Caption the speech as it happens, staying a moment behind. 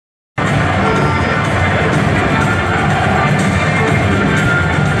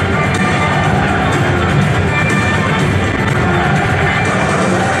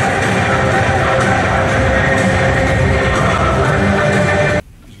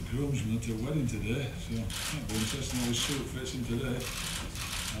went to a wedding today, so it'll be interesting how his suit fits him today.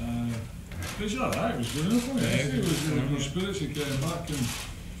 But it's alright, it was good enough, wasn't it? It was in good spirits, he came back and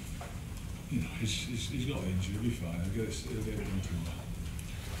he's got the injury, he'll be fine, he'll get it done tomorrow.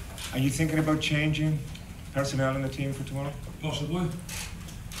 Are you thinking about changing personnel in the team for tomorrow? Possibly.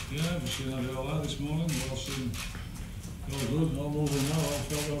 Yeah, we've seen how they all are this morning, we all seem all good, all moving well, all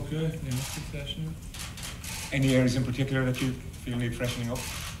felt okay. Yeah, good session. Any areas in particular that you feel need freshening up?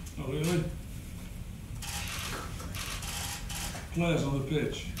 Not really. Players on the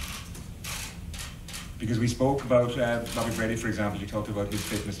pitch. Because we spoke about Bobby Brady, for example, you talked about his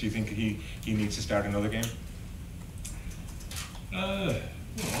fitness. Do you think he needs to start another game? Well,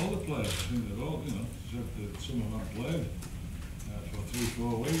 all the players, I think they've all, except that some of them haven't played for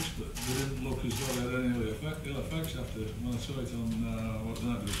 3-4 weeks, but they didn't look as though they had any ill effects after, when I saw it on, what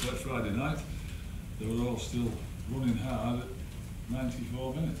night was it, Friday night, they were all still running hard at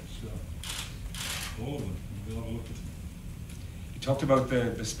 94 minutes, so all of them, we'll have a look at them. You talked about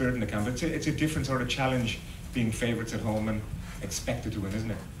the spirit in the camp. It's a different sort of challenge being favourites at home and expected to win,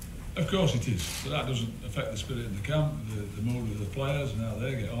 isn't it? Of course it is, but that doesn't affect the spirit in the camp, the mood of the players and how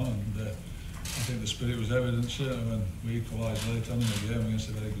they get on. And I think the spirit was evident certainly when we equalised late on in the game against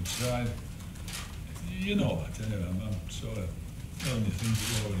a very good side. You know that anyway. I'm sort of telling you things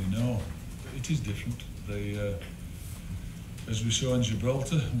that you already know. But it is different. They, as we saw in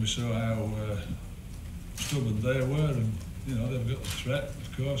Gibraltar, we saw how stubborn they were, and they've got the threat,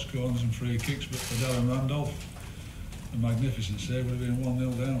 of course, corners and free kicks. But for Darren Randolph, a magnificent save would have been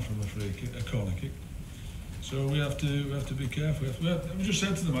 1-0 down from a corner kick. So we have to be careful. We just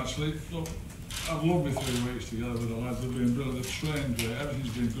said to them actually, look, I've loved my 3 weeks together with the lads. They've been brilliant. They've trained great.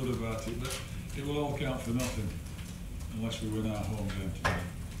 Everything's been good about it, but it will all count for nothing unless we win our home game today.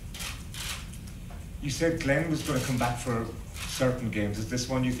 You said Glenn was going to come back for certain games. Is this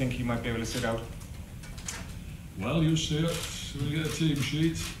one you think he might be able to sit out? Well, you see it. When you get a team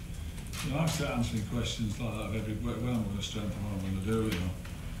sheet, I start answering questions like that every week. When I'm going to strengthen, what I'm going to do,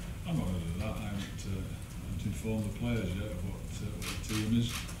 I'm not going to do that. I haven't informed the players yet of what the team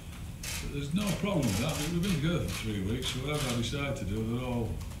is. But there's no problem with that. We've been together for 3 weeks, so whatever I decide to do, they're all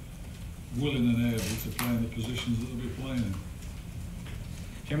willing and able to play in the positions that they'll be playing in.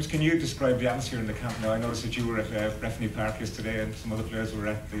 James, can you describe the atmosphere in the camp now? I noticed that you were at Breffni Park yesterday and some other players were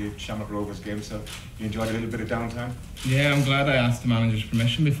at the Shamrock Rovers game, so you enjoyed a little bit of downtime? Yeah, I'm glad I asked the manager's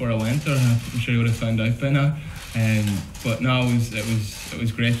permission before I went, or I'm sure he would have found out by now. But no, it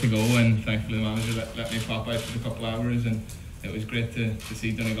was great to go, and thankfully the manager let me pop out for a couple of hours, and it was great to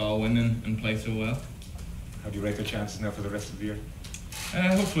see Donegal win and play so well. How do you rate their chances now for the rest of the year?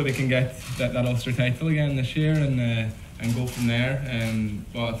 Hopefully they can get that Ulster title again this year and go from there.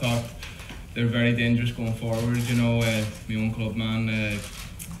 But I thought they're very dangerous going forward. My own club man,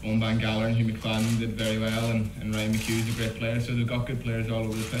 Owen Van Galler and Hugh McFadden did very well, and Ryan McHugh's a great player. So they've got good players all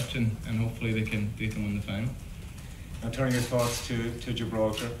over the pitch, and hopefully they can win the final. Now turning your thoughts to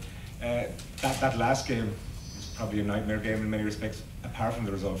Gibraltar, that last game was probably a nightmare game in many respects, apart from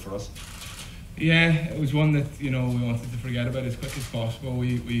the result for us. Yeah, it was one that we wanted to forget about as quick as possible.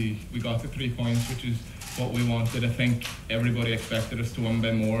 We got the 3 points, which is what we wanted. I think everybody expected us to win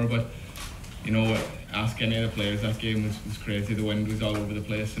by more, but ask any of the players, that game was crazy. The wind was all over the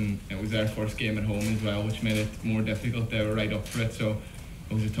place, and it was their first game at home as well, which made it more difficult. They were right up for it, so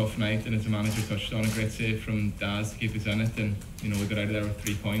it was a tough night. And as the manager touched on, a great save from Daz to keep us in it, and we got out of there with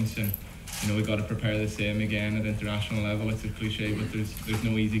 3 points, and we've got to prepare the same again at international level. It's a cliche, but there's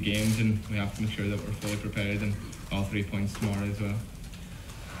no easy games, and we have to make sure that we're fully prepared, and all 3 points tomorrow as well.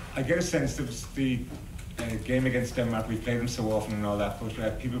 I get a sense that the game against Denmark, we've played them so often and all that,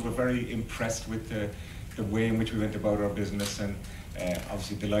 but people were very impressed with the way in which we went about our business, and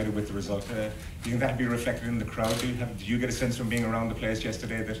obviously delighted with the result. Do you think that would be reflected in the crowd? Did you get a sense from being around the place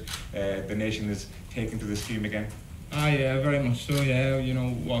yesterday that the nation is taking to this team again? Yeah, very much so. Yeah,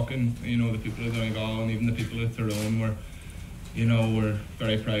 walking, the people of Donegal and even the people of Tyrone were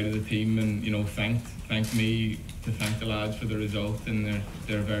very proud of the team, and thanked me to thank the lads for the result, and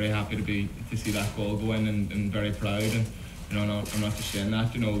they're very happy to see that goal go in, and very proud. And I'm not just saying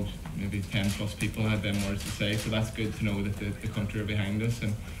that. Maybe 10 plus people had them words to say, so that's good to know that the country are behind us,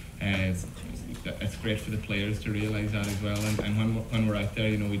 and it's great for the players to realise that as well. And when we're out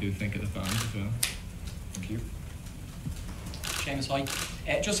there, we do think of the fans as well. Thank you. Seamus,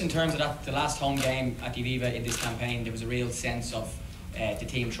 hi. Just in terms of the last home game at the Aviva in this campaign, there was a real sense of the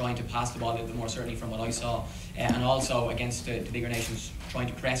team trying to pass the ball a little bit more, certainly from what I saw, and also against the bigger nations trying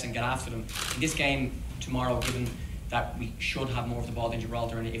to press and get after them. In this game tomorrow, given that we should have more of the ball than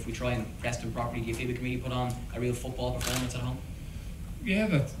Gibraltar, and if we try and press them properly, do you feel we can really put on a real football performance at home? Yeah,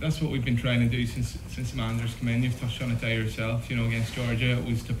 that's what we've been trying to do since the manager's come in. You've touched on it there yourself. You know, against Georgia, it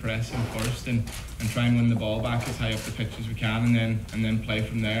was to press them first and try and win the ball back as high up the pitch as we can, and then play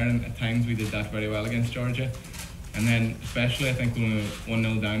from there. And at times we did that very well against Georgia. And then, especially, I think when we were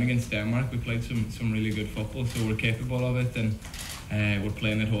 1-0 down against Denmark, we played some really good football. So we're capable of it, and we're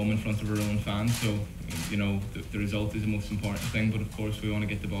playing at home in front of our own fans. So, you know, the result is the most important thing. But of course, we want to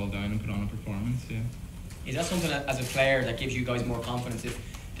get the ball down and put on a performance. Yeah. Is that something that, as a player, that gives you guys more confidence if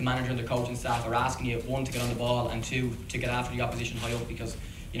the manager and the coaching staff are asking you, one, to get on the ball, and two, to get after the opposition high up? Because,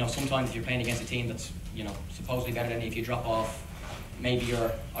 you know, sometimes if you're playing against a team that's, you know, supposedly better than you, if you drop off, maybe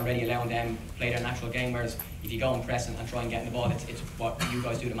you're already allowing them to play their natural game, whereas if you go and press and try and get in the ball, it's what you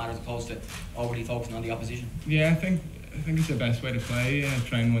guys do that matters, as opposed to overly focusing on the opposition. Yeah, I think it's the best way to play.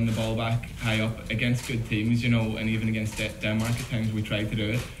 Try and win the ball back high up against good teams, you know, and even against Denmark at times we tried to do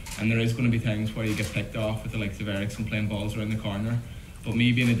it. And there is going to be times where you get picked off with the likes of Ericsson playing balls around the corner. But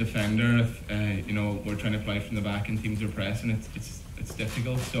me being a defender, if you know, we're trying to play from the back and teams are pressing, it's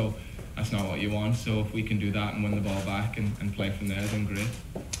difficult. So that's not what you want. So if we can do that and win the ball back and play from there, then great.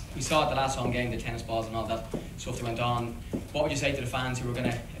 We saw at the last home game the tennis balls and all that stuff that went on. What would you say to the fans who are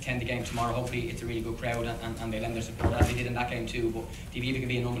going to attend the game tomorrow? Hopefully it's a really good crowd and they lend their support as they did in that game too. But Aviva can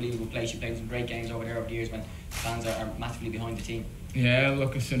be an unbelievable place. You played some great games over there over the years when fans are massively behind the team. Yeah,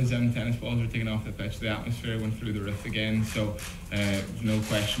 look, as soon as them tennis balls were taken off the pitch, the atmosphere went through the roof again. So no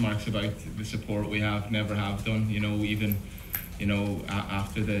question marks about the support we have, never have done. You know, even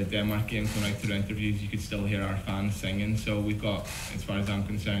after the Denmark game, going out to the interviews, you could still hear our fans singing. So we've got, as far as I'm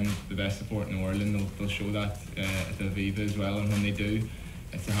concerned, the best support in the world, and they'll show that at the Aviva as well. And when they do,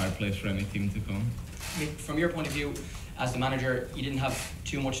 it's a hard place for any team to come. From your point of view, as the manager, you didn't have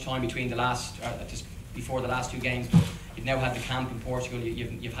too much time between just before the last two games, but you've now had the camp in Portugal.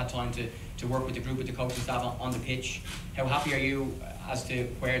 You've had time to work with the group, with the coaching staff on the pitch. How happy are you as to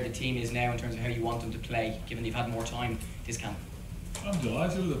where the team is now in terms of how you want them to play, given you've had more time this camp? I'm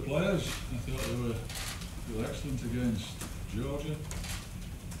delighted with the players. I thought they were excellent against Georgia.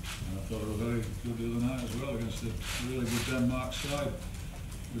 And I thought they were very good the other night as well against a really good Denmark side.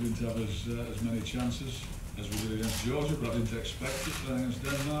 We didn't have as many chances as we did against Georgia, but I didn't expect it playing against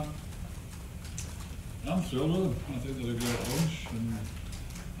Denmark. I'm thrilled with them. I think they're a great bunch. And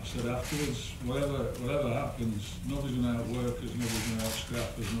I said afterwards, whatever happens, nobody's going to outwork us, nobody's going to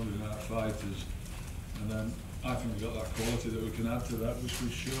out-scrap us, nobody's going to out-fight us. And then I think we've got that quality that we can add to that, which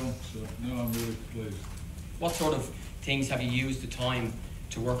we've shown. So, no, I'm really pleased. What sort of things have you used the time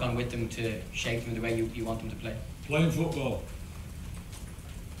to work on with them to shape them the way you want them to play? Playing football.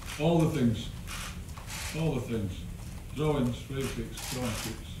 All the things. All the things. Throw-ins, free kicks, corner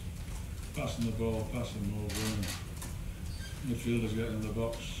kicks. Passing the ball, passing them over. And midfielders getting in the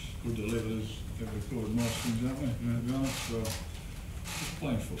box. Good deliveries. I think we've covered most things, haven't we? To be honest. So, just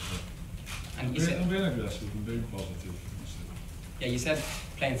playing football. And being aggressive and being positive. Yeah, you said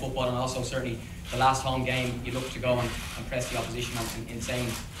playing football, and also certainly the last home game you looked to go and press the opposition in saying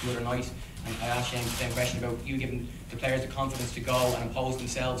the other night. And I asked James the same question about you giving the players the confidence to go and impose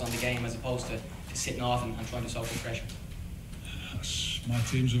themselves on the game as opposed to sitting off and trying to soak the pressure. My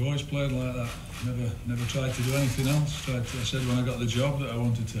teams have always played like that. Never tried to do anything else. I said when I got the job that I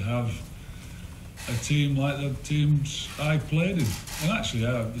wanted to have a team like the teams I played in. And actually,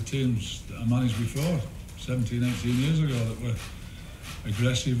 the teams that I managed before, 17, 18 years ago, that were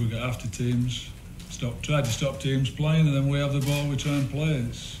aggressive, we got after teams, tried to stop teams playing, and then we have the ball, we try and play.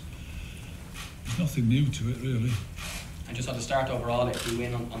 There's nothing new to it, really. And just on the start overall, if we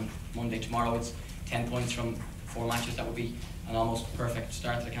win on Monday tomorrow, it's 10 points from 4 matches. That would be an almost perfect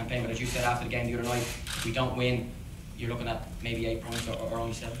start to the campaign. But as you said after the game the other night, if we don't win, you're looking at maybe 8 points or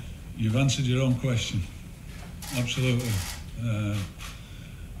only 7. You've answered your own question. Absolutely.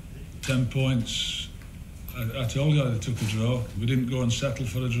 10 points. I told you I took a draw. We didn't go and settle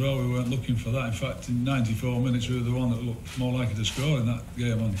for a draw. We weren't looking for that. In fact, in 94 minutes, we were the one that looked more likely to score in that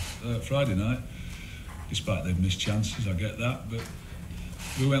game on Friday night. Despite they've missed chances, I get that. But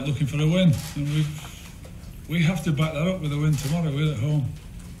we went looking for a win. And we have to back that up with a win tomorrow. We're at home.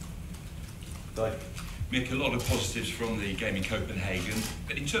 Mick, a lot of positives from the game in Copenhagen,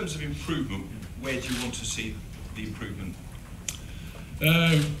 but in terms of improvement, where do you want to see the improvement?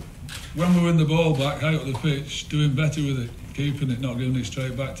 When we win the ball back high up the pitch, doing better with it, keeping it, not giving it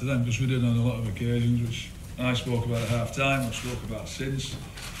straight back to them, because we did on a lot of occasions, which I spoke about at half-time, I spoke about since.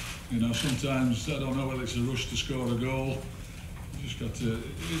 You know, sometimes I don't know whether it's a rush to score a goal. You just got to,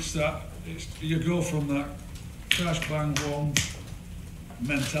 you go from that crash bang one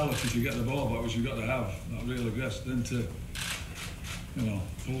mentality to get the ball back, which you've got to have, that real aggressive, then to,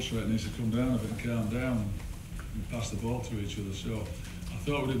 pulse rate needs to come down a bit and calm down. we passed the ball to each other. So I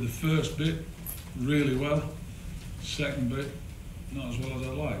thought we did the first bit really well. Second bit, not as well as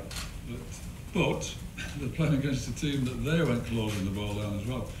I liked. But they're playing against a team that they went closing the ball down as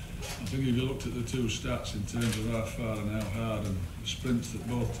well. I think if you looked at the two stats in terms of how far and how hard and the sprints that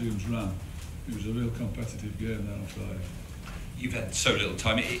both teams ran, it was a real competitive game there on Friday. You've had so little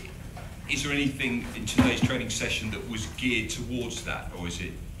time. Is there anything in today's training session that was geared towards that, or is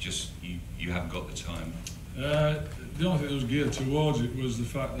it just you haven't got the time? The only thing that was geared towards it was the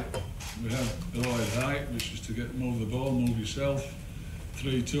fact that we had the wide height, which is to move the ball, move yourself,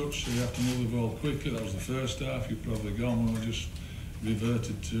 3 touch, so you have to move the ball quicker. That was the first half. You've probably gone when we just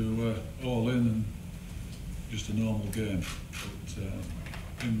reverted to all in and just a normal game.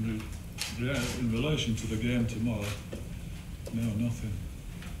 But in relation to the game tomorrow, no, nothing.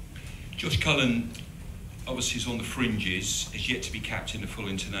 Josh Cullen obviously is on the fringes, is yet to be captain of full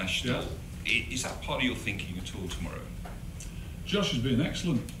international. Yeah. Is that part of your thinking at all tomorrow? Josh has been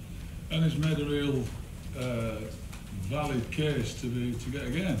excellent and has made a real valid case to get a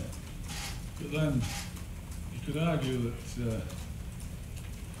game. But then you could argue that the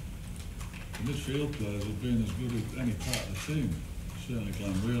midfield players have been as good as any part of the team. Certainly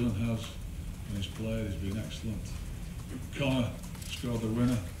Glenn Nealon has, when he's played, he's been excellent. Connor scored the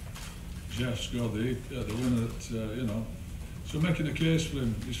winner. Jeff scored the winner at, so making a case for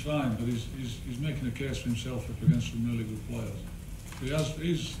him is fine, but he's making a case for himself up against some really good players.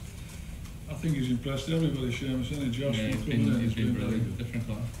 I think he's impressed everybody, Seamus, and Josh he's been very good. Different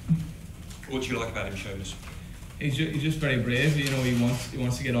class. What do you like about him, Seamus? He's just very brave. He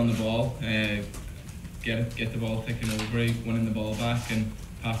wants to get on the ball, get the ball taken over, winning the ball back and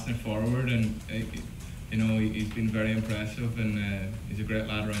passing it forward, and he's been very impressive, and he's a great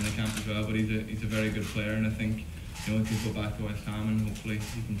lad around the camp as well. But he's a very good player, and I think he can go back to West Ham and hopefully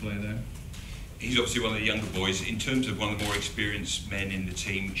he can play there. He's obviously one of the younger boys. In terms of one of the more experienced men in the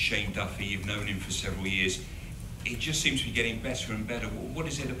team, Shane Duffy, you've known him for several years. He just seems to be getting better and better. What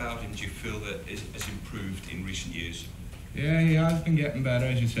is it about him, do you feel, that has improved in recent years? Yeah, he has been getting better,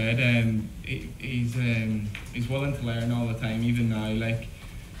 as you said. He's willing to learn all the time, even now. Like,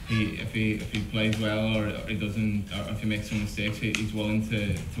 if he plays well or he doesn't, or if he makes some mistakes, he's willing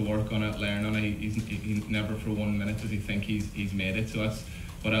to work on it, learn on it. He never for 1 minute does he think he's made it. So that's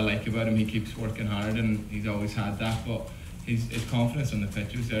what I like about him. He keeps working hard, and he's always had that. But his confidence on the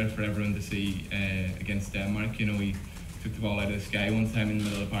pitch was there for everyone to see against Denmark. He took the ball out of the sky one time in the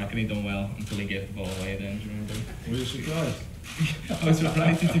middle of the park, and he done well until he gave the ball away. Then, do you remember? Were you surprised? I was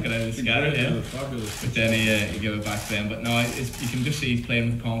surprised he took it out of the sky. Yeah. Fabulous. But then he gave it back to them. But no, you can just see he's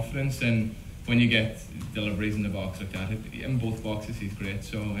playing with confidence, and when you get deliveries in the box like that, in both boxes he's great.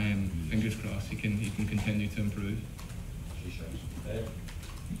 So fingers crossed he can continue to improve.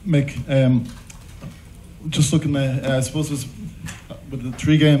 Mick, just looking at, I suppose with the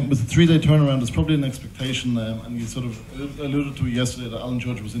 3-day turnaround, there's probably an expectation, and you sort of alluded to it yesterday that Alan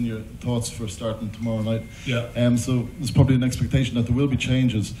Judge was in your thoughts for starting tomorrow night. Yeah. So there's probably an expectation that there will be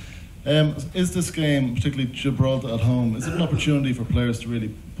changes. Is this game, particularly Gibraltar at home, is it an opportunity for players to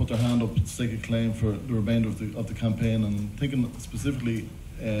really put their hand up and stake a claim for the remainder of the campaign? And I'm thinking specifically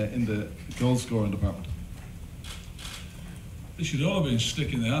in the goal scoring department. They should all have been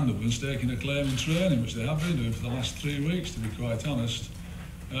sticking their hand up and staking a claim in training, which they have been doing for the last 3 weeks, to be quite honest.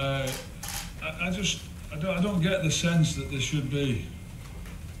 I don't get the sense that there should be,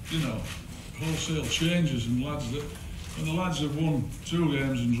 wholesale changes and lads that, when the lads have won 2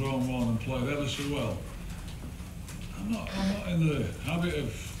 games and drawn 1 and played ever so well. I'm not in the habit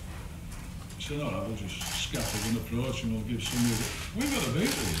of saying, I will just scaffold an approach and we'll give somebody. We've got to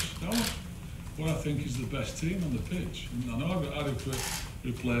beat these, don't we? What I think is the best team on the pitch. And I know I've got adequate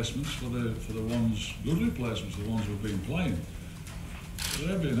replacements for the ones, good replacements, the ones who've been playing. But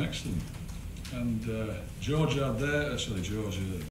they've been excellent. And Georgia had there,